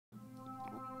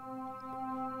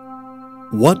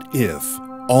What if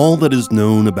all that is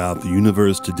known about the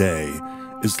universe today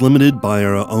is limited by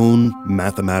our own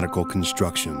mathematical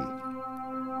construction?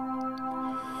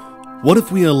 What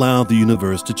if we allow the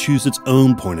universe to choose its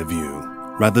own point of view,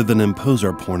 rather than impose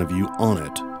our point of view on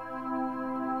it?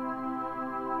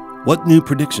 What new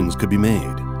predictions could be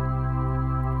made?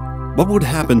 What would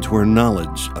happen to our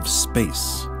knowledge of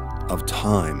space, of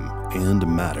time, and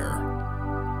matter?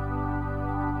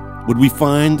 Would we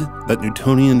find that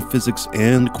Newtonian physics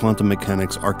and quantum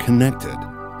mechanics are connected?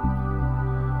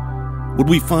 Would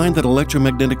we find that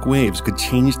electromagnetic waves could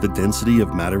change the density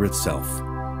of matter itself?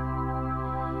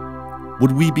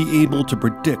 Would we be able to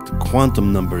predict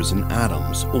quantum numbers in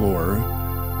atoms or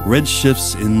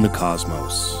redshifts in the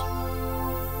cosmos?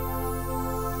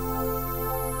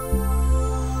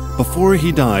 Before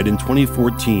he died in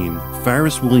 2014,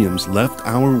 Ferris Williams left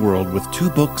our world with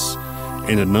 2 books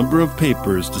and a number of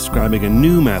papers describing a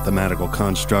new mathematical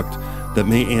construct that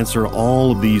may answer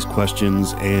all of these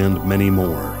questions and many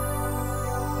more.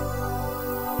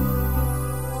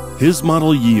 His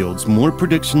model yields more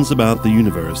predictions about the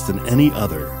universe than any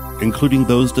other, including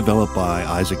those developed by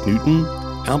Isaac Newton,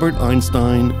 Albert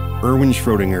Einstein, Erwin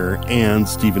Schrödinger, and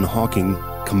Stephen Hawking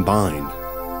combined.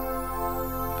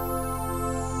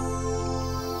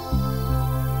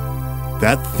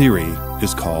 That theory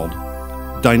is called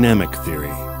dynamic theory.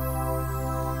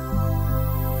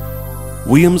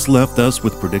 Williams left us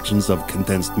with predictions of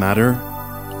condensed matter,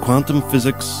 quantum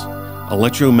physics,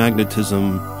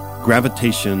 electromagnetism,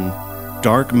 gravitation,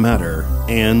 dark matter,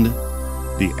 and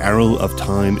the arrow of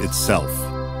time itself.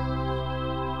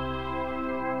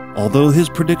 Although his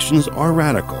predictions are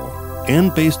radical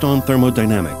and based on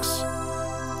thermodynamics,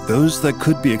 those that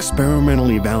could be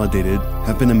experimentally validated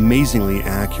have been amazingly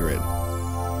accurate.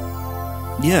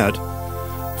 Yet,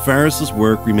 Ferris's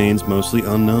work remains mostly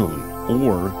unknown,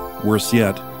 or, worse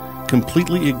yet,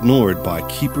 completely ignored by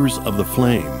keepers of the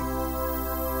flame.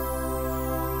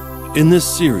 In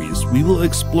this series, we will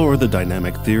explore the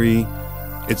dynamic theory,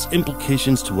 its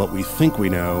implications to what we think we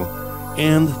know,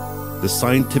 and the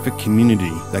scientific community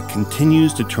that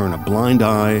continues to turn a blind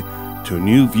eye to a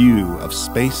new view of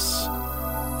space,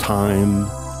 time,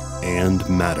 and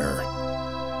matter.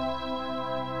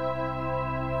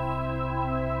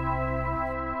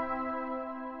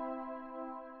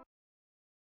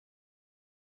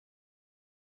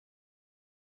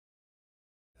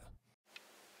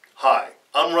 Hi,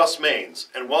 I'm Russ Maines,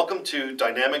 and welcome to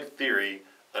Dynamic Theory,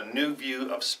 a new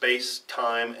view of space,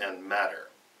 time, and matter.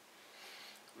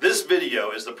 This video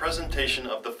is the presentation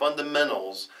of the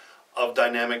fundamentals of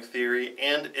dynamic theory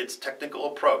and its technical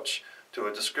approach to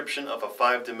a description of a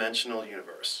 5-dimensional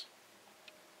universe.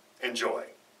 Enjoy.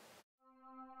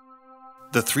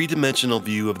 The 3-dimensional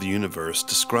view of the universe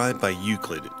described by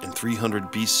Euclid in 300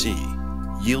 BC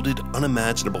yielded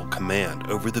unimaginable command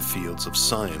over the fields of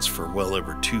science for well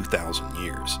over 2,000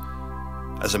 years.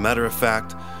 As a matter of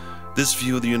fact, this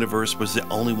view of the universe was the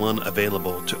only one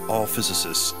available to all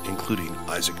physicists, including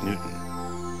Isaac Newton.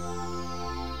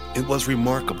 It was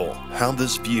remarkable how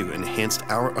this view enhanced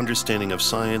our understanding of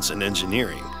science and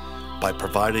engineering by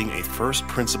providing a first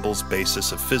principles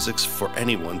basis of physics for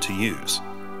anyone to use.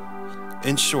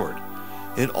 In short,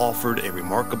 it offered a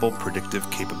remarkable predictive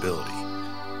capability.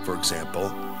 For example,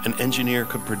 an engineer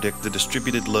could predict the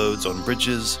distributed loads on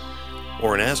bridges,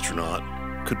 or an astronaut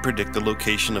could predict the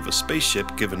location of a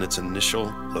spaceship given its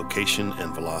initial location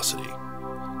and velocity.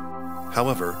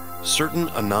 However, certain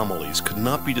anomalies could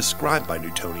not be described by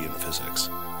Newtonian physics.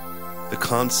 The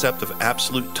concept of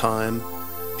absolute time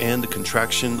and the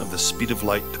contraction of the speed of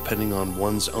light depending on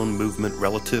one's own movement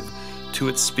relative to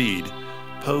its speed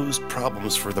posed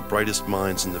problems for the brightest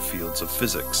minds in the fields of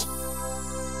physics.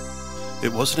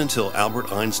 It wasn't until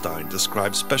Albert Einstein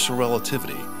described special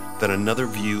relativity that another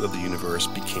view of the universe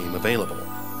became available,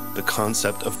 the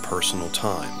concept of personal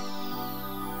time.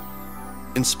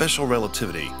 In special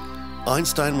relativity,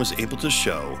 Einstein was able to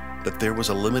show that there was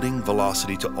a limiting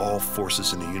velocity to all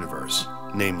forces in the universe,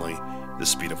 namely the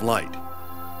speed of light.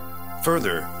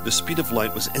 Further, the speed of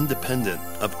light was independent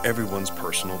of everyone's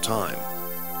personal time.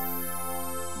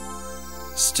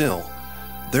 Still,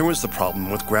 there was the problem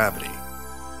with gravity.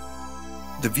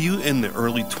 The view in the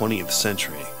early 20th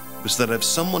century was that if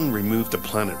someone removed a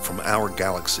planet from our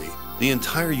galaxy, the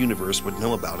entire universe would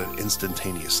know about it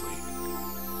instantaneously.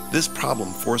 This problem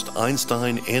forced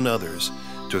Einstein and others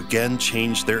to again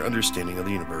change their understanding of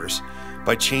the universe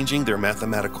by changing their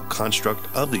mathematical construct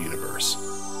of the universe.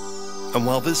 And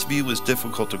while this view was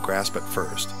difficult to grasp at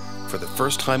first, for the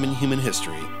first time in human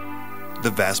history,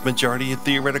 the vast majority of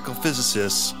theoretical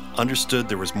physicists understood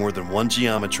there was more than one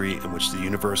geometry in which the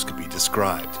universe could be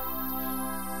described.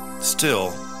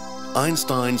 Still,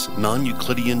 Einstein's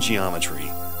non-Euclidean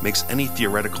geometry makes any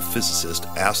theoretical physicist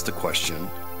ask the question,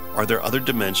 are there other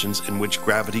dimensions in which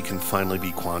gravity can finally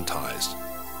be quantized?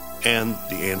 And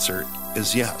the answer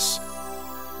is yes.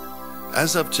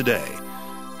 As of today,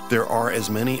 there are as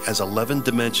many as 11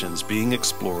 dimensions being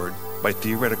explored by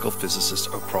theoretical physicists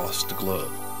across the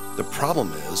globe. The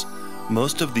problem is,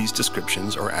 most of these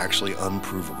descriptions are actually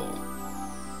unprovable.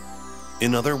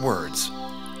 In other words,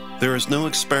 there is no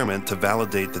experiment to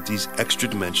validate that these extra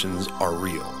dimensions are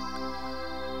real.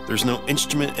 There's no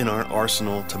instrument in our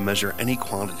arsenal to measure any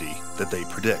quantity that they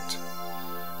predict.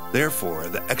 Therefore,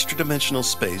 the extra-dimensional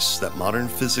space that modern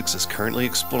physics is currently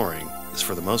exploring is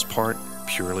for the most part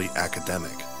purely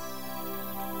academic.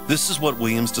 This is what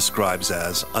Williams describes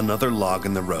as another log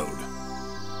in the road.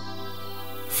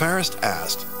 Farrist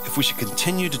asked if we should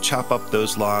continue to chop up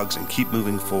those logs and keep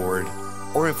moving forward,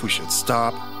 or if we should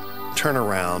stop, turn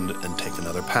around, and take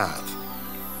another path.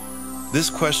 This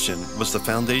question was the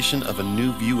foundation of a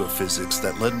new view of physics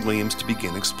that led Williams to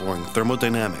begin exploring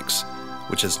thermodynamics,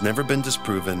 which has never been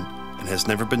disproven and has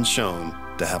never been shown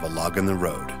to have a log in the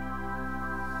road.